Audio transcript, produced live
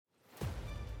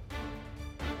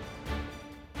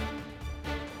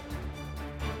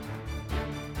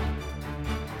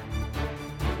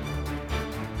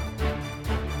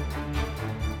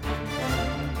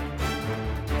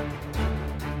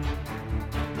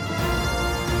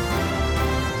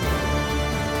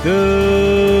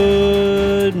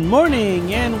Good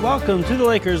morning and welcome to the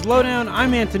Lakers Lowdown.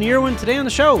 I'm Anthony Irwin. Today on the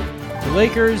show, the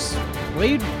Lakers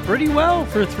played pretty well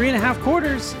for 3.5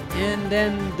 quarters, and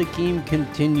then the game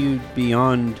continued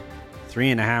beyond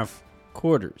 3.5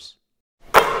 quarters.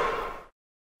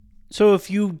 So if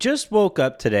you just woke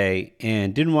up today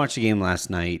and didn't watch the game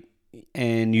last night,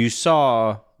 and you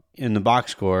saw in the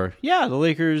box score, the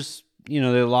Lakers, they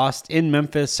lost in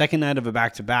Memphis, second night of a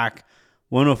back-to-back,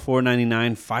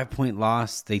 104-99, 5-point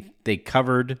loss. They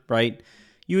covered, right?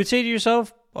 You would say to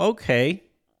yourself, okay,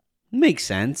 makes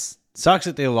sense. Sucks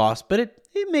that they lost, but it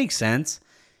makes sense.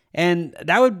 And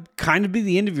that would kind of be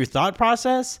the end of your thought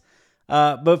process.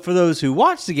 But for those who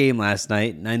watched the game last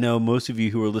night, and I know most of you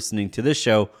who are listening to this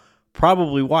show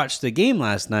probably watched the game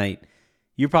last night,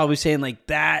 you're probably saying,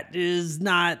 that is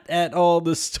not at all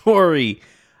the story.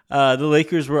 The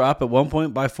Lakers were up at one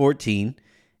point by 14.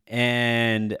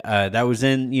 And that was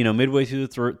in, midway through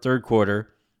the third quarter.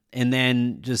 And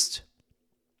then just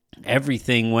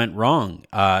everything went wrong.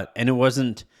 And it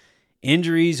wasn't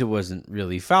injuries. It wasn't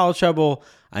really foul trouble.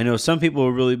 I know some people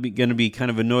are really going to be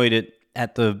kind of annoyed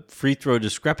at the free throw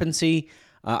discrepancy.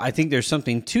 I think there's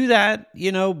something to that,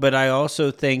 but I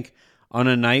also think on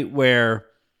a night where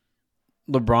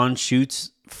LeBron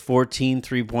shoots 14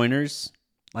 three-pointers,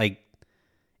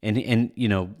 and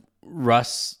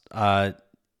Russ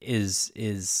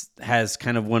has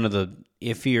kind of one of the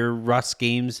iffier Russ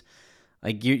games.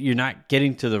 You're not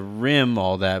getting to the rim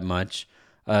all that much.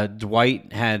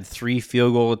 Dwight had 3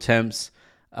 field goal attempts.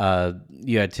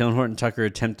 You had Talen Horton-Tucker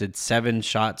attempted 7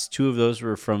 shots. 2 of those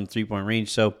were from 3-point range.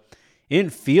 So it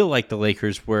didn't feel like the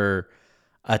Lakers were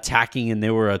attacking, and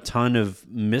there were a ton of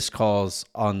missed calls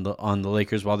on the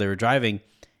Lakers while they were driving.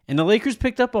 And the Lakers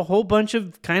picked up a whole bunch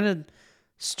of kind of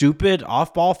stupid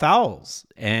off-ball fouls.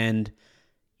 And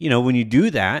when you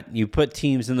do that, you put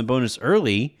teams in the bonus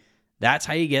early, that's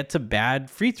how you get to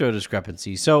bad free throw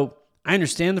discrepancy. So I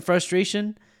understand the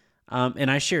frustration,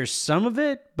 and I share some of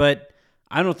it, but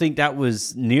I don't think that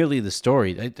was nearly the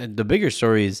story. The bigger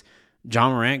story is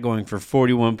John Morant going for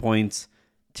 41 points,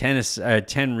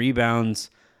 10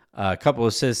 rebounds, a couple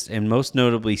assists, and most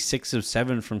notably 6 of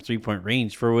 7 from 3-point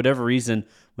range. For whatever reason,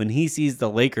 when he sees the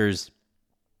Lakers,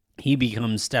 he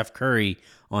becomes Steph Curry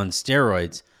on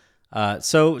steroids.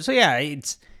 So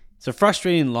it's a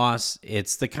frustrating loss.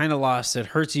 It's the kind of loss that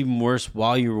hurts even worse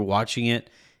while you were watching it.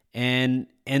 And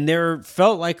there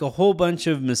felt like a whole bunch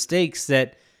of mistakes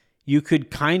that you could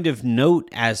kind of note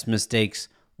as mistakes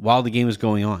while the game was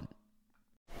going on.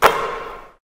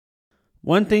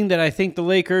 One thing that I think the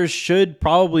Lakers should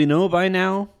probably know by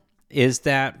now is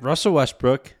that Russell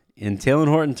Westbrook and Talen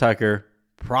Horton-Tucker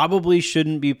probably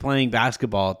shouldn't be playing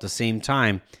basketball at the same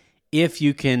time if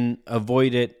you can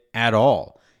avoid it at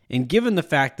all. And given the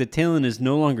fact that Talen is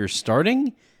no longer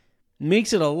starting,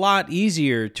 makes it a lot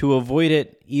easier to avoid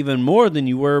it even more than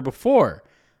you were before.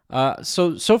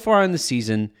 So far in the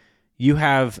season, you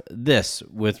have this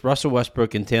with Russell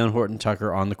Westbrook and Talen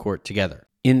Horton-Tucker on the court together.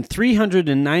 In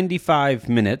 395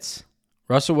 minutes,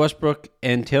 Russell Westbrook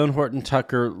and Talen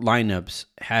Horton-Tucker lineups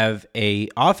have a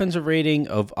offensive rating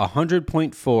of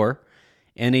 100.4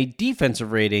 and a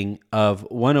defensive rating of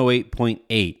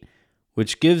 108.8,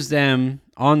 which gives them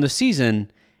on the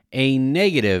season a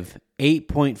negative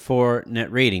 8.4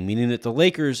 net rating, meaning that the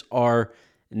Lakers are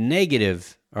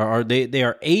negative, or they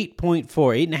are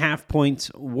 8.5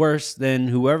 points worse than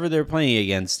whoever they're playing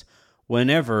against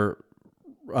whenever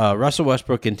Russell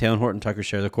Westbrook and Talen Horton-Tucker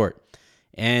share the court.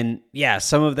 And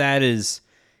some of that is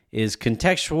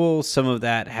contextual. Some of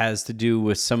that has to do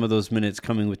with some of those minutes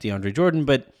coming with DeAndre Jordan,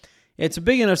 but it's a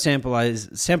big enough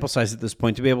sample size at this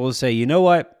point to be able to say, you know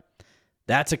what?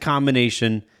 That's a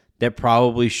combination that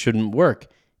probably shouldn't work.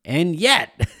 And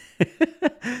yet,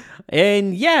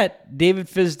 David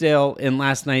Fizdale in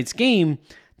last night's game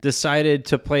decided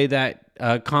to play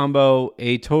that combo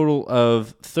a total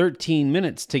of 13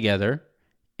 minutes together,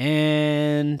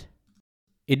 and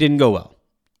it didn't go well.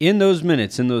 In those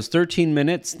 13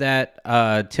 minutes that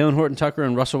Talen Horton-Tucker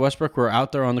and Russell Westbrook were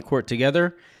out there on the court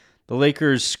together, the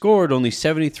Lakers scored only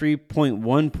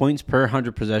 73.1 points per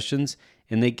 100 possessions,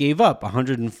 and they gave up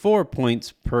 104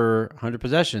 points per 100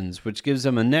 possessions, which gives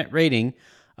them a net rating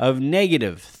of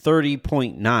negative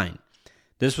 30.9.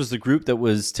 This was the group that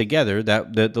was together,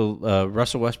 that the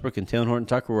Russell Westbrook and Talen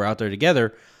Horton-Tucker were out there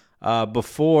together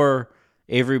before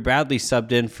Avery Bradley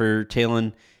subbed in for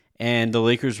Talen, and the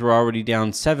Lakers were already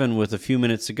down 7 with a few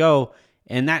minutes to go.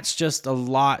 And that's just a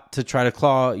lot to try to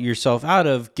claw yourself out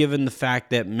of, given the fact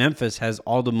that Memphis has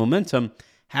all the momentum,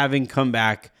 having come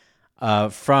back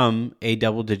from a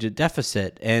double-digit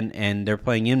deficit. And they're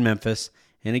playing in Memphis,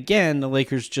 And again, the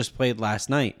Lakers just played last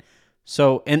night.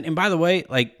 So, and by the way,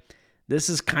 like, this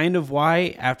is kind of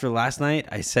why after last night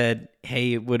I said,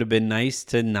 hey, it would have been nice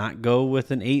to not go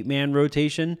with an 8-man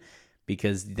rotation,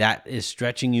 because that is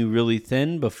stretching you really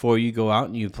thin before you go out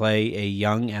and you play a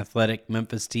young, athletic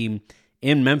Memphis team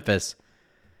in Memphis.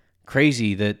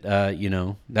 Crazy that,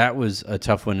 that was a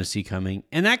tough one to see coming.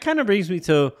 And that kind of brings me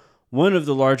to one of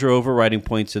the larger overriding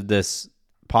points of this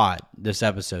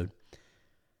episode.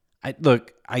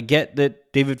 I get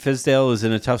that David Fizdale is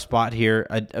in a tough spot here,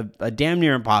 a damn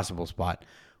near impossible spot,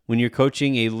 when you're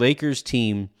coaching a Lakers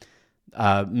team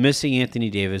missing Anthony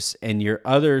Davis and your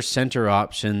other center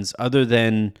options, other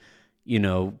than,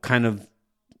 kind of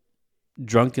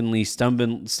drunkenly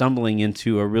stumbling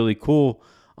into a really cool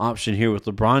option here with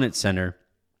LeBron at center.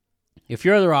 If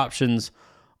your other options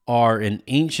are an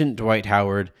ancient Dwight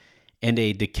Howard and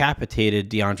a decapitated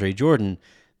DeAndre Jordan,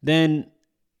 then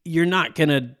you're not going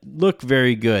to look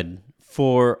very good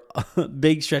for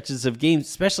big stretches of games,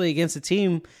 especially against a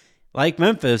team like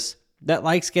Memphis that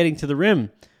likes getting to the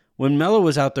rim. When Melo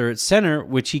was out there at center,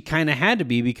 which he kind of had to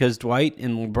be because Dwight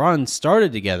and LeBron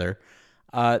started together,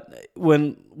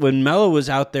 when Melo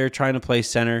was out there trying to play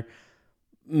center,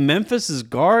 Memphis's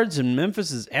guards and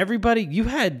Memphis's everybody, you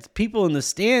had people in the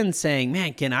stands saying,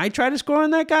 man, can I try to score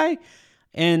on that guy?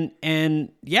 And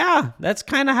yeah, that's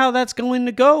kind of how that's going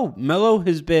to go. Melo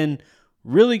has been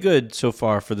really good so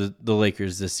far for the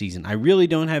Lakers this season. I really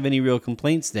don't have any real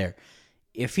complaints there.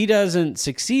 If he doesn't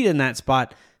succeed in that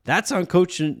spot, that's on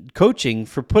coaching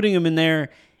for putting him in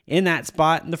that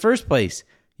spot in the first place.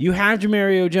 You have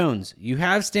Jamario Jones. You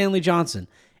have Stanley Johnson.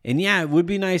 And yeah, it would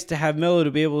be nice to have Melo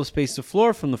to be able to space the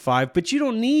floor from the 5, but you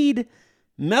don't need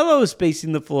Melo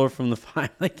spacing the floor from the 5.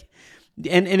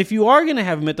 And if you are going to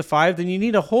have him at the 5, then you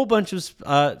need a whole bunch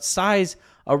of size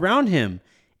around him.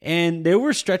 And there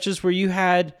were stretches where you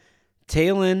had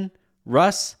Talen,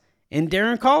 Russ, and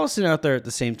Darren Collison out there at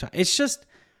the same time. It's just,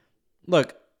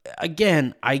 look,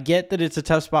 again, I get that it's a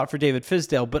tough spot for David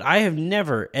Fizdale, but I have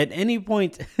never at any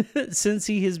point since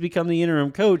he has become the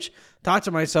interim coach thought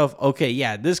to myself, okay,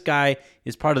 yeah, this guy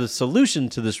is part of the solution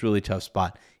to this really tough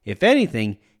spot. If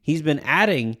anything, he's been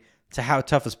adding to how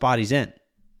tough a spot he's in.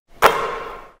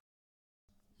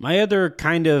 My other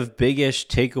kind of big-ish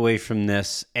takeaway from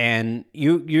this, and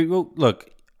you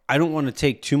look, I don't want to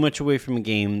take too much away from a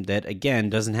game that, again,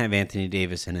 doesn't have Anthony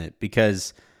Davis in it,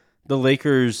 because the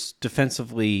Lakers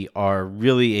defensively are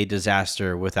really a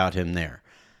disaster without him there.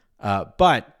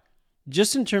 But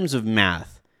just in terms of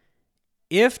math,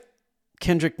 if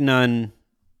Kendrick Nunn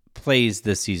plays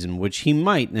this season, which he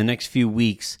might in the next few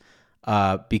weeks,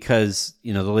 because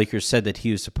the Lakers said that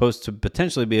he was supposed to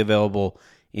potentially be available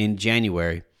in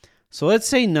January. So let's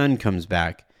say Nunn comes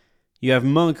back. You have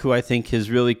Monk, who I think has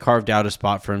really carved out a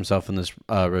spot for himself in this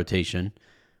rotation.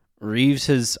 Reeves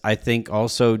has, I think,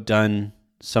 also done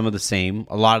some of the same,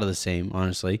 a lot of the same,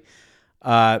 honestly.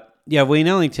 Wayne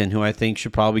Ellington, who I think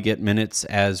should probably get minutes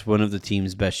as one of the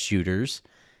team's best shooters.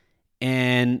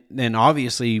 And then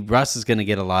obviously Russ is going to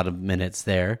get a lot of minutes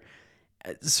there.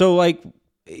 So and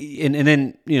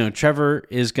then, Trevor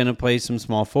is going to play some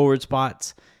small forward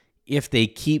spots. If they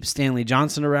keep Stanley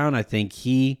Johnson around, I think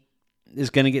he is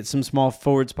going to get some small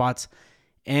forward spots.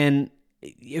 And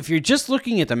if you're just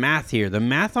looking at the math here, the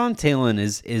math on Talen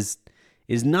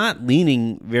is not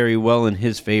leaning very well in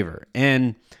his favor.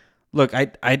 And look,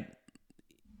 I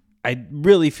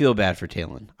really feel bad for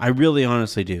Talen. I really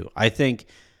honestly do. I think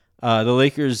the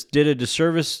Lakers did a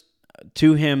disservice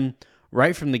to him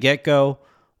right from the get-go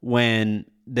when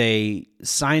they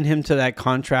signed him to that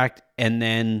contract and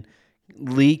then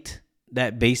leaked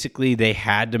that basically they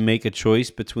had to make a choice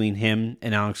between him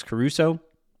and Alex Caruso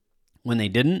when they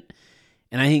didn't.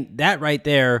 And I think that right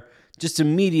there just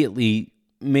immediately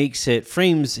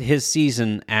frames his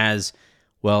season as,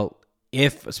 well,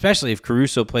 especially if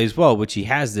Caruso plays well, which he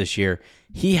has this year,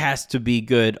 he has to be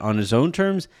good on his own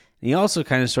terms. And he also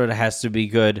kind of sort of has to be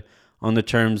good on the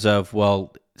terms of,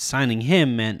 well, signing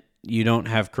him meant you don't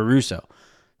have Caruso.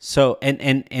 So,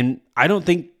 and I don't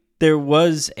think there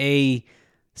was a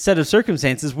set of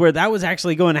circumstances where that was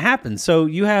actually going to happen. So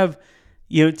you have,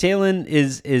 Talen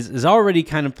is already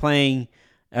kind of fighting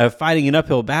an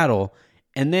uphill battle,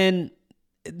 and then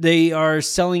they are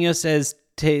selling to us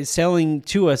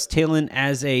Talen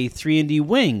as a 3-and-D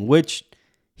wing, which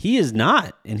he is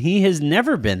not, and he has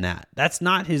never been that. That's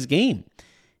not his game.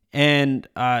 And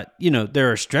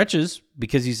there are stretches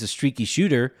because he's a streaky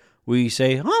shooter where you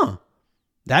say,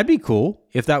 that'd be cool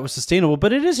if that was sustainable,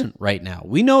 but it isn't right now.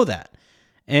 We know that.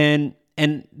 And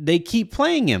they keep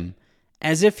playing him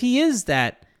as if he is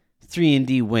that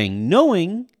 3-and-D wing,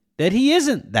 knowing that he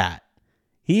isn't that.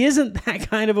 he isn't that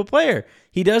kind of a player.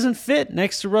 He doesn't fit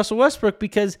next to Russell Westbrook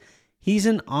because he's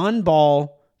an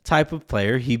on-ball type of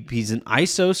player. He's an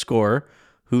ISO scorer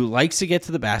who likes to get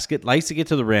to the basket, likes to get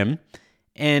to the rim,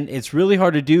 and it's really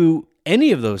hard to do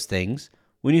any of those things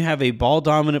when you have a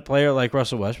ball-dominant player like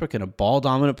Russell Westbrook and a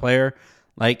ball-dominant player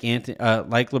like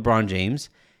LeBron James,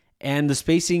 and the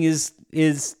spacing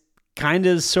is kind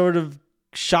of sort of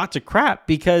shot to crap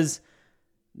because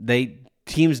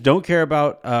teams don't care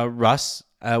about Russ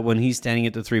when he's standing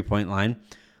at the three-point line.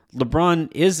 LeBron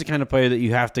is the kind of player that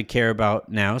you have to care about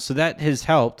now, so that has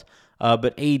helped.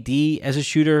 But AD as a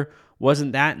shooter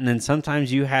wasn't that, and then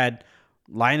sometimes you had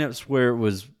lineups where it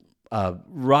was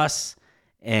Russ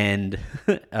and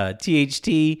THT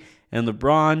and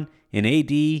LeBron and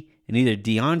AD and either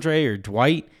DeAndre or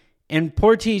Dwight, and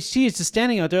poor THT is just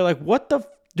standing out there like, what the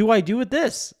do I do with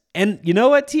this? And you know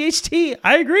what, THT,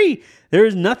 I agree. There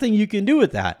is nothing you can do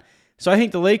with that. So I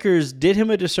think the Lakers did him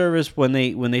a disservice when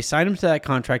they signed him to that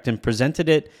contract and presented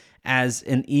it as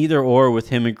an either or with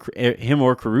him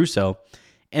or Caruso.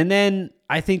 And then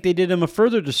I think they did him a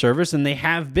further disservice, and they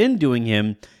have been doing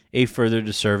him a further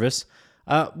disservice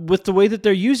with the way that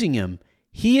they're using him.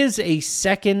 He's a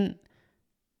second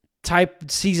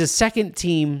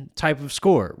team type of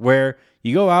scorer where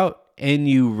you go out and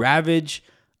you ravage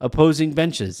opposing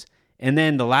benches. And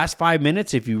then the last 5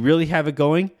 minutes, if you really have it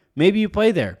going, maybe you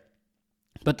play there.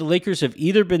 But the Lakers have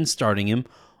either been starting him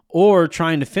or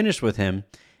trying to finish with him.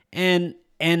 And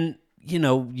you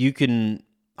know, you can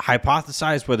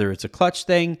hypothesize whether it's a clutch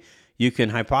thing. You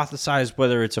can hypothesize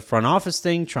whether it's a front office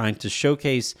thing, trying to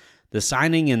showcase the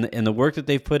signing and the work that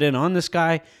they've put in on this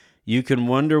guy. You can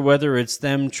wonder whether it's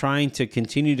them trying to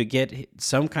continue to get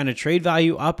some kind of trade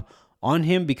value up on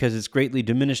him because it's greatly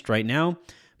diminished right now.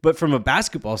 But from a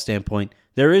basketball standpoint,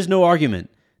 there is no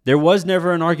argument. There was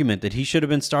never an argument that he should have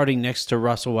been starting next to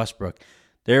Russell Westbrook.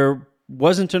 There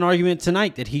wasn't an argument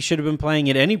tonight that he should have been playing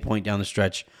at any point down the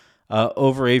stretch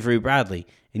over Avery Bradley,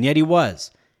 and yet he was.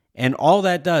 And all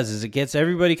that does is it gets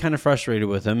everybody kind of frustrated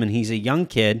with him, and he's a young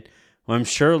kid who I'm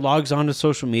sure logs onto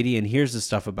social media and hears the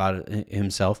stuff about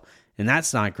himself, and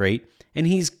that's not great. And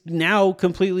he's now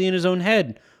completely in his own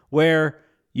head where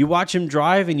you watch him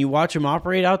drive and you watch him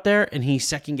operate out there, and he's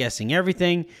second-guessing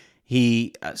everything.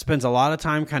 He spends a lot of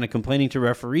time kind of complaining to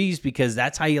referees because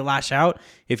that's how you lash out.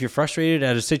 If you're frustrated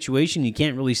at a situation, you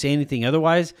can't really say anything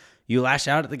otherwise. You lash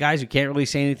out at the guys who can't really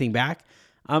say anything back.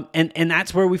 And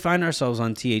that's where we find ourselves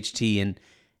on THT.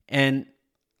 And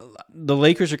the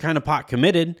Lakers are kind of pot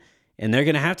committed, and they're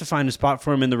going to have to find a spot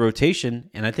for him in the rotation.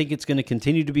 And I think it's going to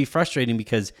continue to be frustrating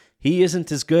because he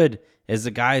isn't as good as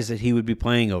the guys that he would be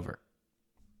playing over.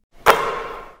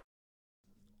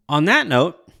 On that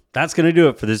note, that's going to do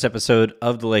it for this episode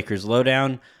of the Lakers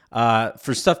Lowdown.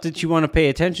 For stuff that you want to pay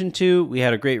attention to, we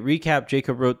had a great recap.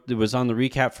 Jacob was on the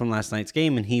recap from last night's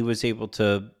game, and he was able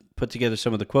to put together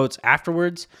some of the quotes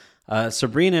afterwards.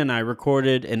 Sabrina and I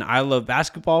recorded an I Love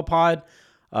Basketball pod,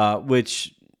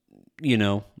 which, you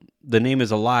know, the name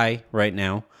is a lie right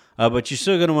now, but you're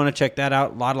still going to want to check that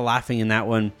out. A lot of laughing in that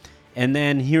one. And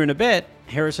then here in a bit,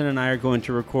 Harrison and I are going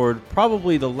to record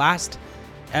probably the last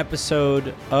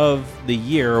episode of the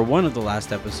year, or one of the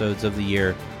last episodes of the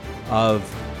year of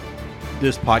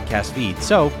this podcast feed.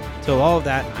 So, till all of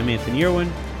that, I'm Anthony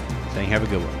Irwin saying have a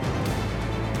good one.